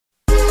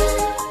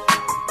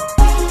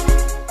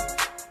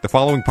The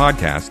following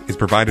podcast is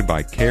provided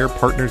by Care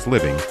Partners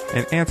Living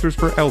and Answers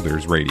for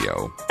Elders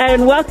Radio.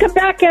 And welcome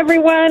back,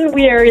 everyone.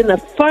 We are in the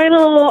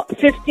final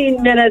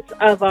 15 minutes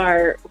of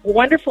our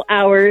wonderful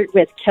hour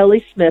with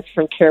Kelly Smith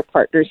from Care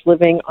Partners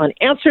Living on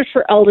Answers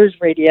for Elders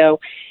Radio.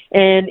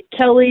 And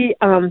Kelly,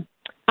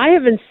 I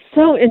have been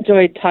so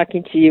enjoyed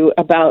talking to you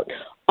about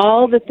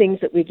all the things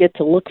that we get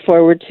to look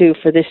forward to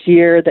for this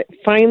year, that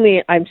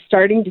finally I'm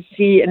starting to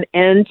see an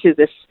end to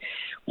this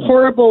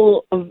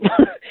horrible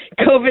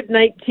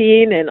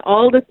COVID-19 and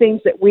all the things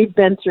that we've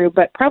been through,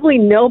 but probably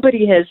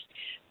nobody has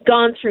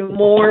gone through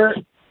more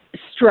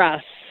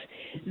stress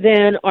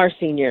than our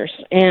seniors,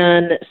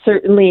 and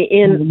certainly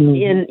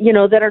in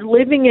that are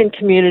living in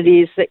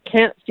communities that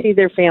can't see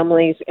their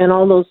families and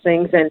all those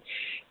things. And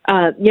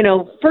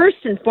first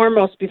and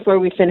foremost, before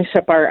we finish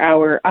up our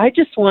hour, I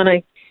just want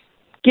to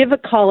give a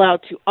call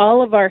out to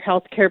all of our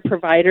healthcare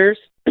providers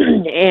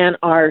and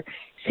our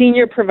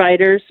senior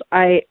providers.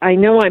 I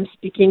know I'm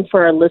speaking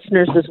for our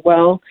listeners as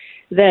well,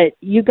 that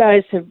you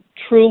guys have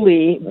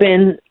truly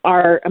been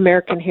our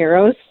American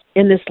heroes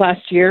in this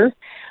last year,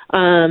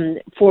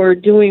 for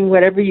doing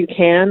whatever you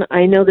can.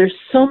 I know there's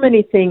so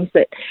many things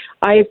that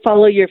I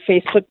follow your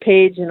Facebook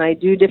page, and I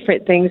do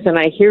different things, and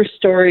I hear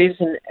stories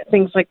and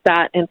things like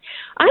that. And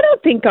I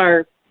don't think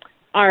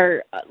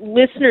our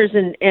listeners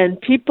and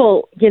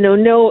people,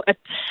 know a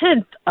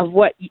tenth of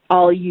what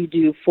all you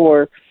do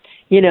for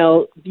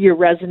your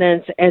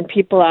residents and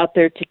people out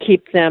there to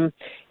keep them,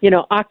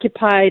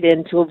 occupied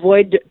and to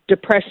avoid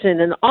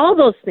depression and all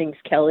those things,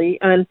 Kelly.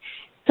 And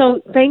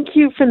so thank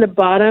you from the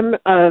bottom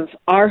of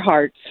our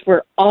hearts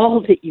for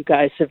all that you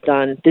guys have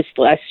done this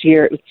last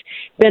year. It's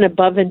been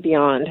above and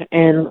beyond.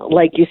 And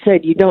like you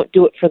said, you don't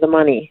do it for the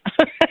money.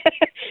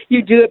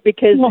 You do it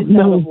because it's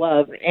out of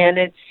love. And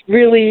it's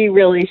really,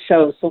 really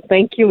shows. So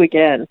thank you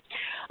again.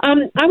 I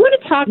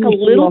want to talk a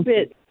little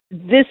bit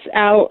this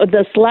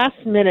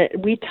last minute.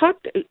 We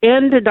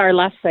ended our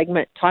last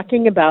segment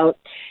talking about,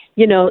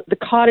 the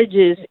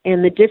cottages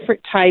and the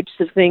different types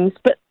of things.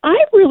 But I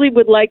really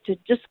would like to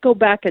just go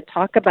back and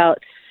talk about,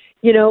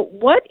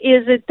 what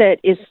is it that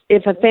is,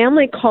 if a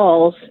family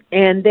calls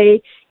and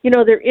they,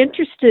 they're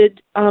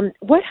interested,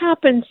 what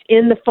happens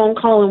in the phone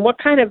call and what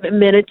kind of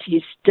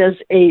amenities does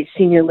a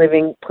senior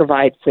living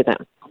provide for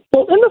them?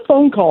 Well, in the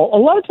phone call,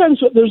 a lot of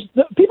times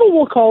people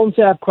will call and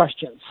say, I have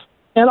questions.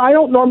 And I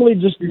don't normally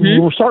just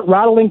start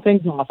rattling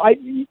things off.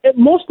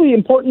 Mostly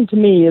important to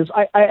me is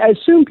I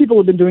assume people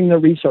have been doing their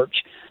research.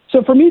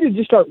 So for me to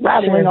just start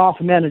rattling off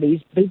amenities,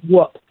 big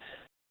whoop.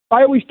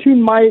 I always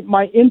tune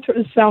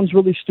it sounds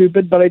really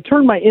stupid, but I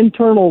turn my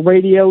internal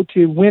radio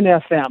to Win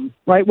FM,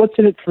 right? What's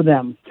in it for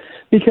them?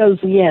 Because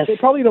they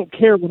probably don't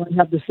care what I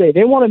have to say.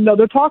 They want to know,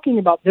 they're talking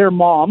about their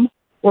mom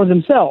or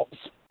themselves.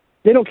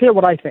 They don't care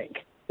what I think.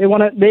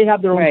 They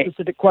have their own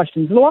specific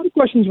questions. And a lot of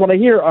questions what I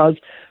hear is,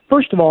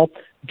 first of all,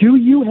 do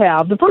you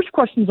have, the first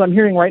questions I'm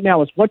hearing right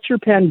now is, what's your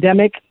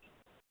pandemic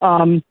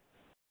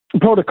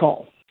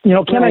protocol?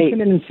 Can I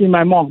come in and see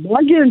my mom? Well,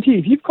 I guarantee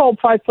if you've called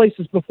 5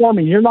 places before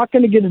me, you're not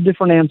going to get a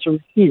different answer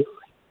here.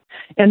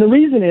 And the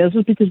reason is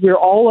because we're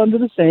all under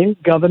the same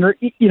governor,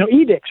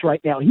 edicts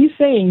right now. He's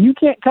saying you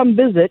can't come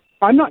visit.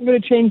 I'm not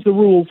going to change the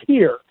rules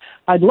here.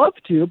 I'd love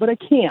to, but I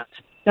can't.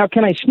 Now,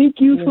 can I sneak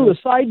you through a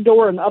side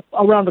door and up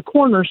around the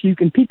corner so you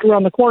can peek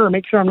around the corner and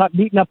make sure I'm not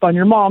beating up on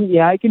your mom?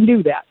 Yeah, I can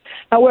do that.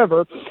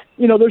 However,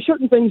 there's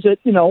certain things that,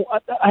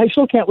 I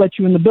still can't let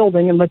you in the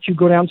building and let you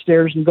go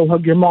downstairs and go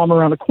hug your mom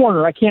around a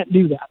corner. I can't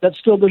do that. There's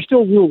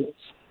still rules.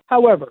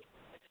 However,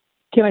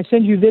 can I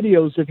send you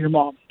videos of your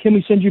mom? Can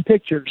we send you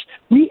pictures?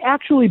 We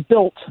actually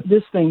built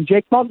this thing.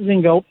 Jake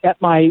Montzingo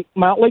at my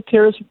Mount Lake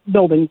Terrace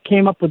building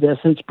came up with this,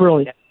 and it's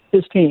brilliant.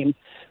 His team.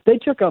 They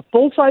took a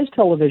full-size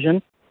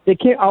television.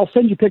 I'll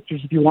send you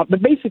pictures if you want,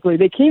 but basically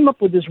they came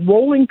up with this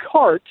rolling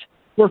cart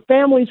where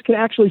families can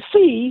actually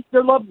see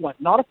their loved one,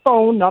 not a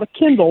phone, not a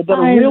Kindle, but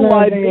a real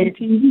live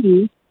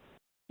TV.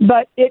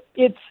 But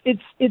it's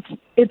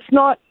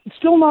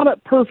still not a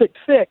perfect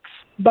fix,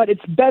 but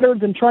it's better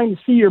than trying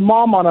to see your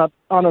mom on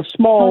a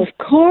small, of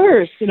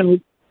course,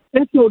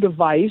 Echo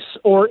device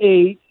or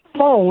a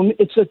phone.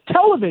 It's a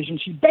television.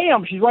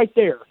 She's right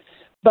there.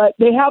 But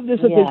they have this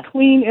that they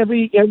clean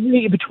every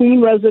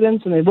between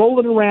residents, and they roll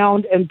it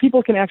around, and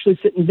people can actually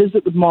sit and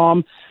visit with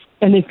mom,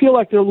 and they feel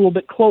like they're a little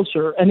bit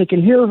closer, and they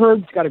can hear her.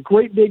 It's got a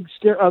great big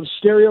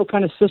stereo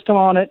kind of system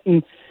on it,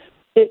 and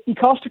it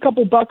cost a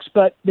couple bucks,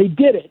 but they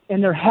did it,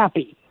 and they're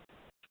happy.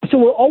 So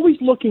we're always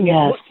looking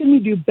at what can we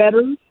do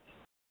better.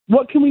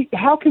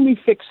 How can we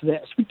fix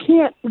this? We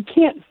can't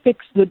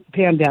fix the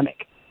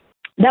pandemic.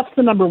 That's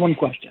the number one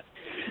question.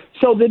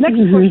 So the next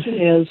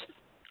question is,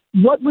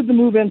 what would the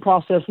move-in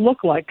process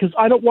look like? Because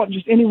I don't want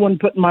just anyone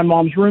putting my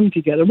mom's room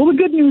together. Well, the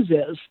good news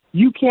is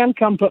you can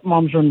come put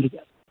mom's room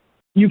together.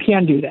 You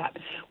can do that.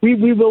 We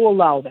will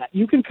allow that.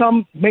 You can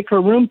come make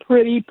her room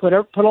pretty, put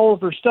all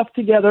of her stuff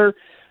together,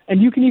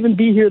 and you can even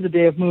be here the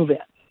day of move-in.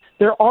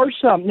 There are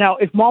some. Now,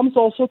 if mom's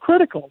also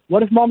critical,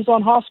 what if mom's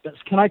on hospice?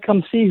 Can I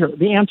come see her?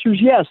 The answer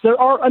is yes.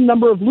 There are a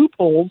number of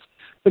loopholes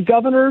the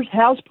governor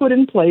has put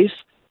in place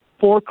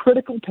for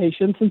critical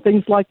patients and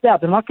things like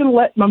that. They're not going to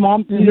let your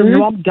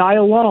mom die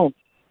alone.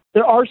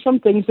 There are some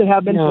things that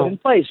have been put in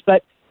place.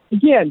 But,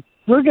 again,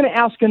 we're going to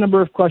ask a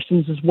number of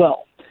questions as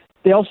well.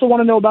 They also want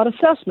to know about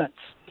assessments.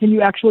 Can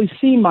you actually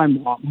see my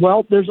mom?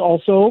 Well, there's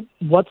also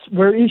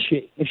where is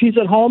she? If she's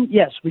at home,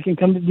 yes, we can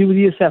come to do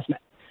the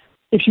assessment.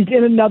 If she's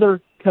in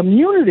another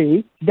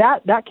community,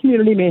 that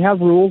community may have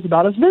rules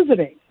about us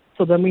visiting.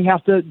 So then we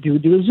have to do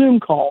a Zoom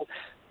call.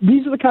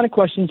 These are the kind of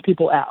questions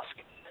people ask.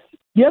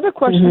 The other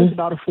question is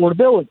about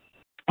affordability.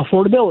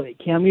 Affordability,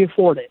 can we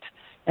afford it?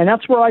 And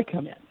that's where I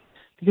come in.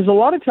 Because a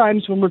lot of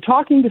times when we're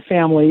talking to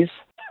families,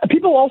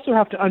 people also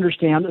have to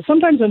understand that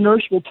sometimes a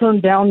nurse will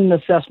turn down an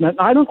assessment.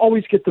 I don't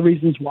always get the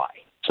reasons why.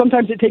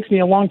 Sometimes it takes me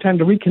a long time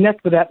to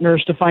reconnect with that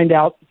nurse to find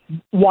out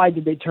why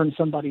did they turn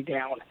somebody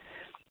down.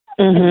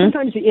 And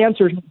sometimes the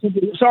answers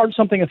aren't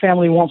something a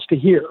family wants to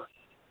hear.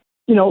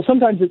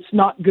 Sometimes it's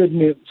not good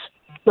news,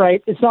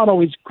 right? It's not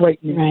always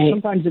great news. Right.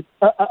 Sometimes it's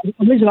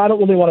a reason I don't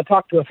really want to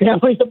talk to a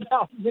family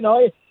about,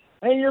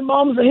 hey, your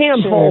mom's a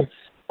handful.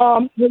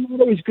 Sure. There's not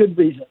always good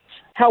reasons.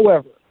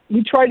 However,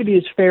 we try to be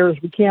as fair as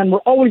we can. We're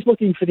always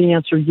looking for the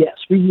answer, yes.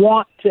 We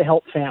want to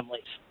help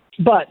families.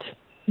 But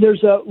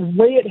there's a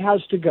way it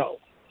has to go.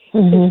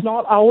 It's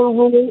not our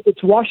rule.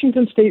 It's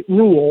Washington State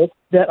rule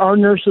that our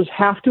nurses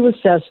have to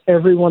assess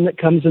everyone that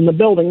comes in the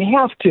building. They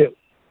have to.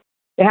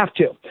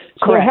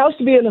 So there has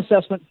to be an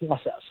assessment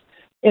process.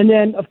 And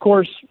then, of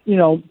course,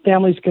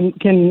 families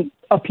can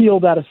appeal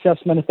that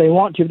assessment if they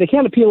want to. They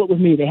can't appeal it with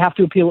me. They have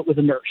to appeal it with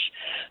a nurse.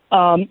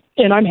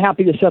 And I'm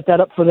happy to set that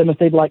up for them if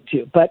they'd like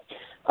to. But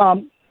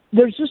the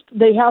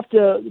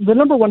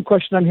number one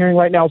question I'm hearing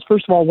right now is,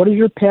 first of all, what is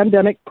your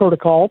pandemic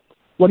protocol?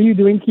 What are you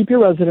doing to keep your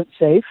residents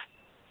safe?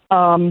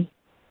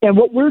 And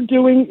what we're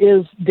doing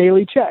is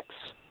daily checks.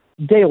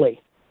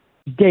 Daily.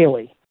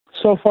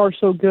 So far,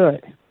 so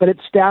good. But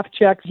it's staff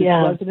checks,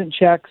 it's resident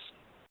checks.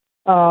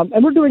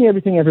 And we're doing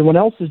everything everyone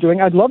else is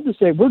doing. I'd love to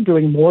say we're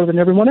doing more than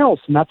everyone else,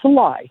 and that's a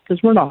lie,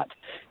 because we're not.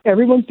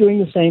 Everyone's doing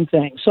the same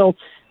thing. So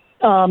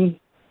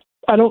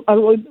I don't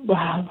know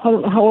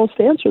how else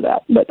to answer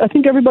that. But I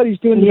think everybody's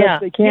doing the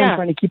best they can,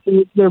 trying to keep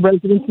their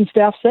residents and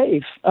staff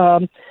safe.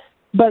 And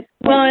that's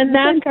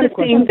the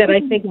thing that I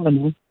think.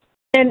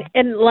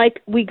 And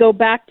like we go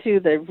back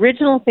to the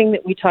original thing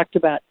that we talked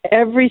about,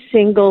 every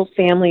single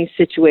family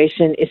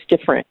situation is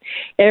different.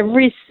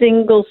 Every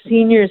single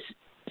senior's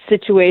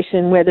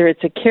situation, whether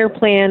it's a care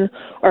plan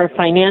or a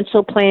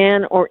financial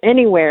plan or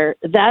anywhere,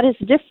 that is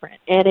different.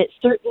 And it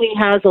certainly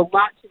has a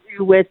lot to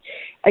do with,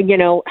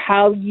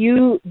 how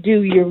you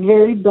do your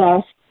very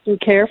best to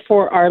care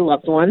for our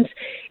loved ones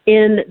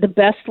in the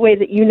best way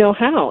that you know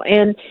how.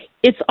 And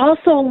it's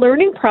also a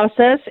learning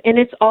process, and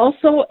it's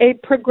also a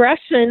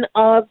progression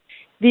of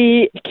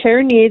the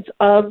care needs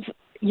of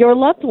your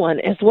loved one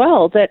as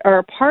well that are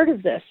a part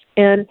of this.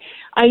 And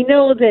I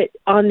know that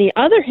on the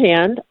other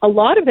hand, a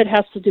lot of it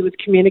has to do with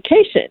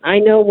communication. I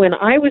know when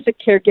I was a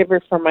caregiver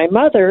for my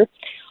mother,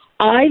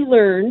 I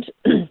learned,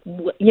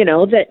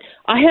 that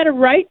I had a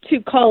right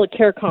to call a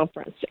care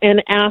conference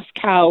and ask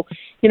how,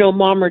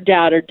 mom or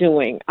dad are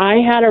doing. I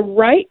had a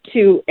right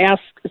to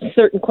ask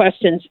certain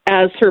questions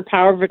as her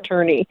power of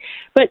attorney,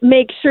 but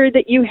make sure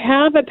that you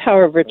have a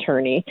power of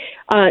attorney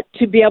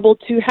to be able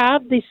to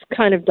have this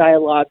kind of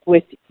dialogue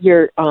with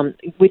your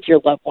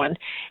loved one.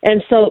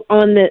 And so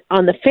on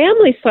the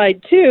family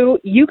side too,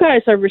 you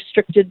guys are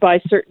restricted by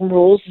certain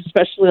rules,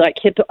 especially like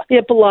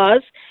HIPAA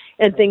laws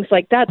and things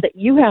like that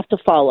you have to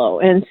follow.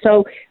 And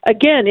so,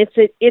 again,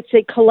 it's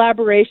a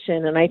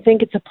collaboration, and I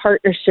think it's a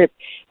partnership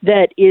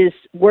that is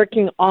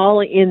working all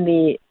in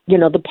the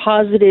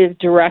positive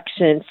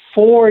direction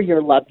for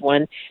your loved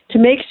one to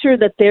make sure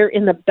that they're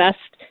in the best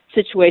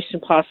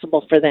situation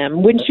possible for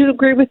them. Wouldn't you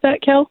agree with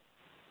that, Kel?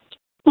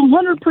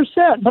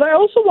 100%. But I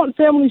also want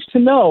families to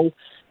know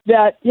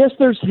that, yes,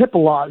 there's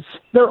HIPAA laws.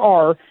 There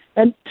are.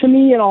 And to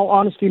me, in all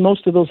honesty,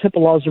 most of those HIPAA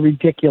laws are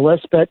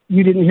ridiculous, but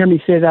you didn't hear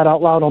me say that out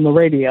loud on the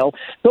radio.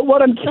 But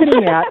what I'm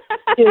getting at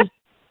is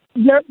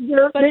they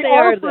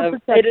are for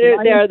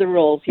protection. They are the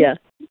rules, yeah.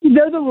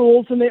 They're the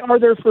rules, and they are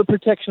there for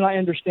protection. I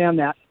understand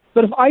that.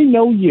 But if I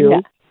know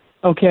you,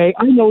 okay,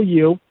 I know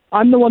you.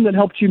 I'm the one that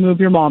helped you move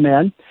your mom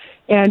in,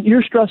 and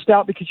you're stressed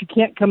out because you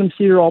can't come and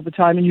see her all the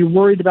time, and you're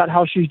worried about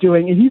how she's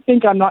doing, and you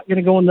think I'm not going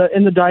to go in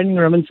the dining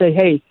room and say,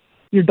 hey,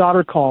 your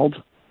daughter called,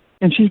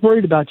 and she's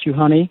worried about you,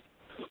 honey.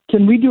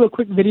 Can we do a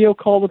quick video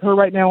call with her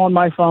right now on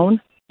my phone?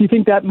 Do you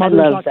think that mother's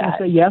not going to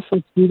say, yes,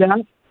 let's do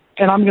that?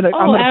 And I'm going to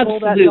pull that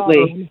daughter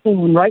on the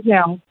phone right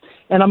now,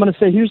 and I'm going to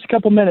say, here's a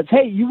couple minutes.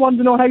 Hey, you wanted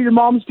to know how your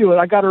mom's doing.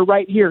 I got her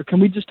right here. Can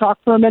we just talk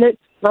for a minute?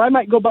 Or I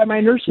might go by my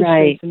nurse's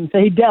face and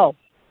say, hey, Dell,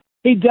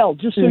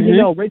 just so you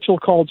know, Rachel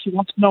called. She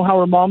wants to know how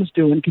her mom's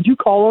doing. Could you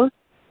call her?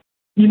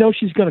 You know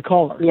she's going to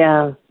call her.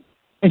 Yeah.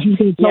 And she's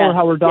going to tell her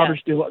how her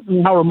daughter's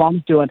doing, how her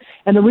mom's doing.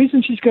 And the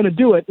reason she's going to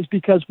do it is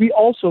because we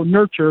also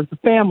nurture the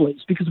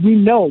families, because we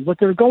know what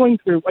they're going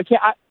through. Let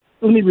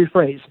me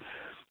rephrase.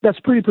 That's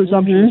pretty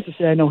presumptuous to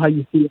say, I know how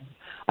you feel.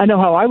 I know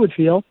how I would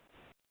feel.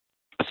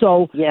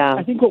 So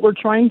I think what we're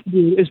trying to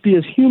do is be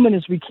as human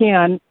as we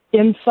can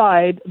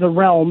inside the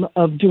realm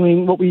of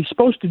doing what we're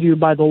supposed to do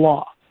by the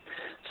law.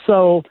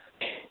 So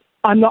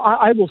I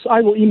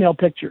will email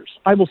pictures.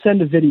 I will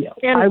send a video.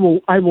 I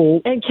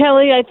will. And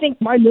Kelly, I think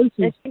my nurses.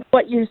 I think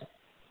what you.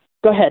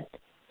 Go ahead.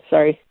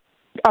 Sorry.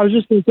 I was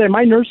just going to say,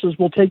 my nurses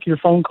will take your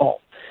phone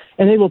call,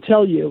 and they will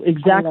tell you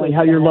exactly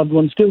how your loved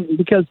one's doing,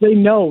 because they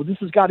know this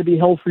has got to be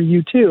hell for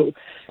you too.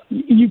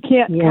 You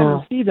can't come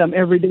and see them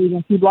every day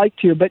like you'd like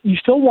to, but you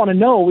still want to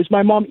know, is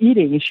my mom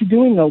eating? Is she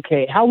doing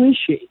okay? How is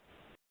she?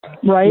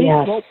 Right?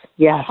 Yes. Well,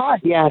 yes. Hi,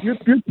 yes. You're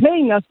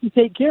paying us to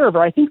take care of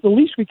her. I think the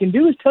least we can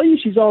do is tell you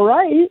she's all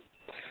right.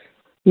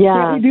 Yeah.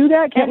 Can't we do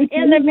that? Can't we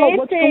tell you about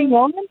what's going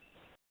on?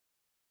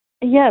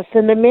 Yes,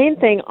 and the main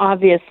thing,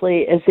 obviously,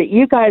 is that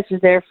you guys are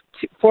there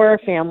for our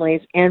families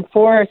and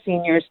for our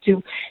seniors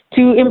to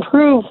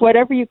improve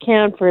whatever you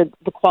can for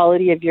the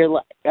quality of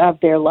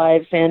their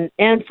lives and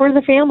for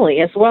the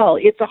family as well.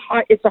 It's a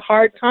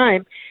hard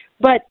time,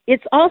 but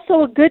it's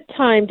also a good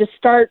time to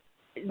start.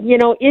 You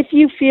know, if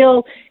you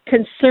feel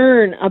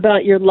concern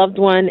about your loved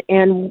one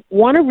and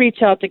want to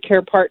reach out to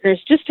Care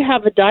Partners just to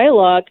have a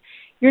dialogue,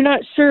 you're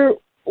not sure.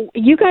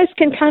 You guys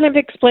can kind of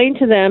explain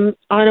to them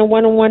on a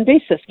one-on-one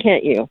basis,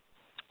 can't you?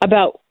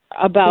 About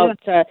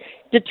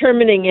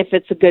determining if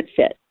it's a good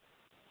fit.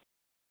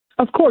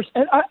 Of course,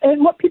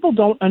 and what people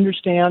don't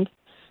understand,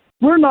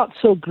 we're not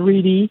so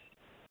greedy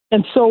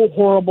and so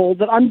horrible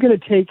that I'm going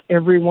to take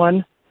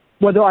everyone,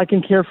 whether I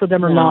can care for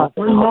them or not.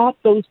 We're not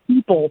those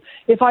people.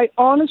 If I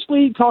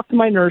honestly talk to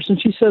my nurse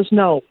and she says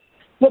no,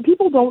 what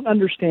people don't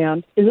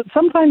understand is that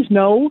sometimes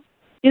no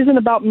isn't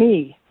about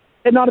me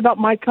and not about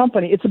my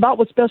company. It's about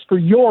what's best for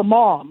your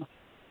mom.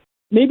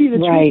 Maybe the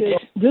truth is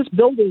this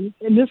building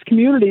in this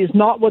community is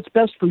not what's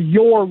best for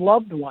your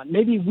loved one.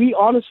 Maybe we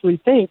honestly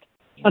think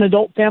an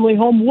adult family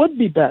home would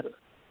be better.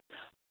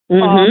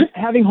 Mm-hmm.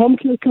 Having home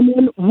care come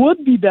in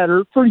would be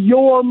better for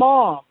your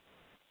mom.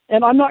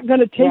 And I'm not going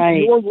to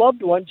take your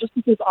loved one just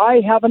because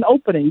I have an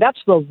opening.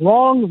 That's the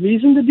wrong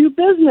reason to do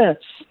business.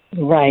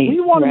 Right.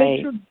 We want to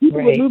make sure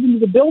people that move into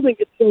the building,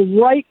 it's the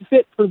right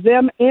fit for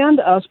them and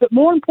us, but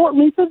more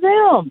importantly for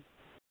them.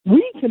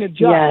 We can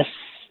adjust. Yes.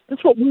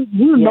 That's what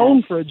we're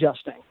known for,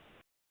 adjusting.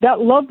 That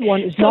loved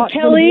one is not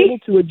going to be able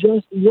to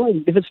adjust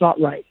right if it's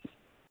not right.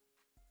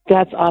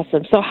 That's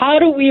awesome. So how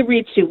do we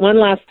reach you one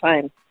last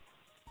time?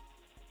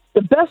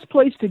 The best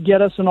place to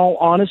get us, in all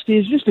honesty,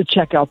 is just to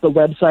check out the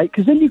website,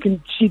 because then you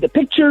can see the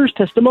pictures,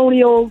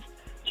 testimonials,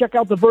 check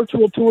out the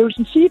virtual tours,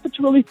 and see if it's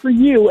really for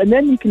you, and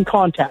then you can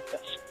contact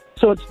us.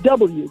 So it's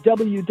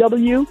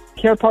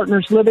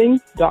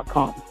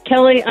www.carepartnersliving.com.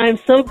 Kelly, I'm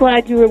so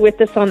glad you were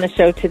with us on the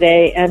show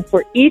today. And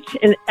for each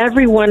and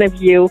every one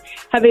of you,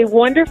 have a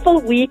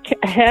wonderful week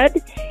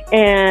ahead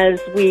as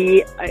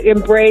we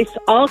embrace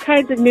all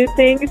kinds of new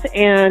things.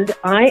 And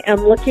I am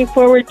looking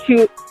forward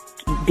to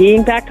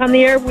being back on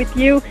the air with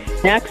you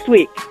next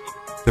week.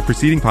 The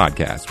preceding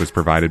podcast was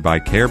provided by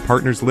Care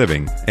Partners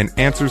Living and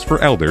Answers for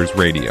Elders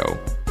Radio.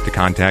 To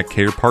contact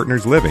Care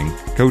Partners Living,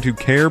 go to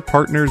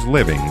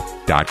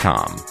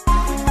carepartnersliving.com.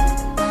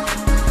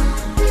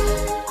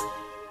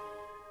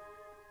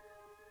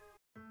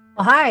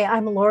 Well, hi,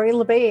 I'm Lori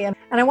LeBay, and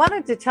I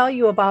wanted to tell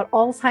you about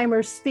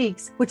Alzheimer's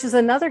Speaks, which is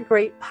another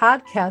great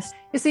podcast.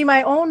 You see,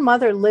 my own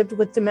mother lived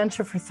with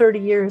dementia for 30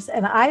 years,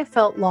 and I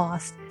felt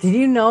lost. Did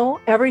you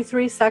know every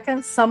 3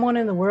 seconds someone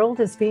in the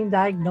world is being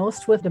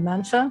diagnosed with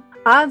dementia?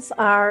 Odds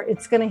are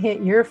it's going to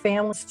hit your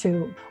families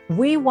too.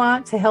 We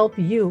want to help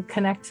you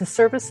connect to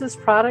services,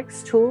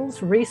 products,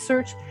 tools,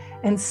 research,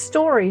 and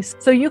stories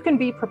so you can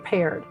be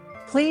prepared.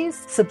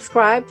 Please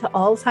subscribe to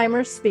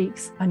Alzheimer's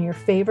Speaks on your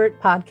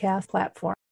favorite podcast platform.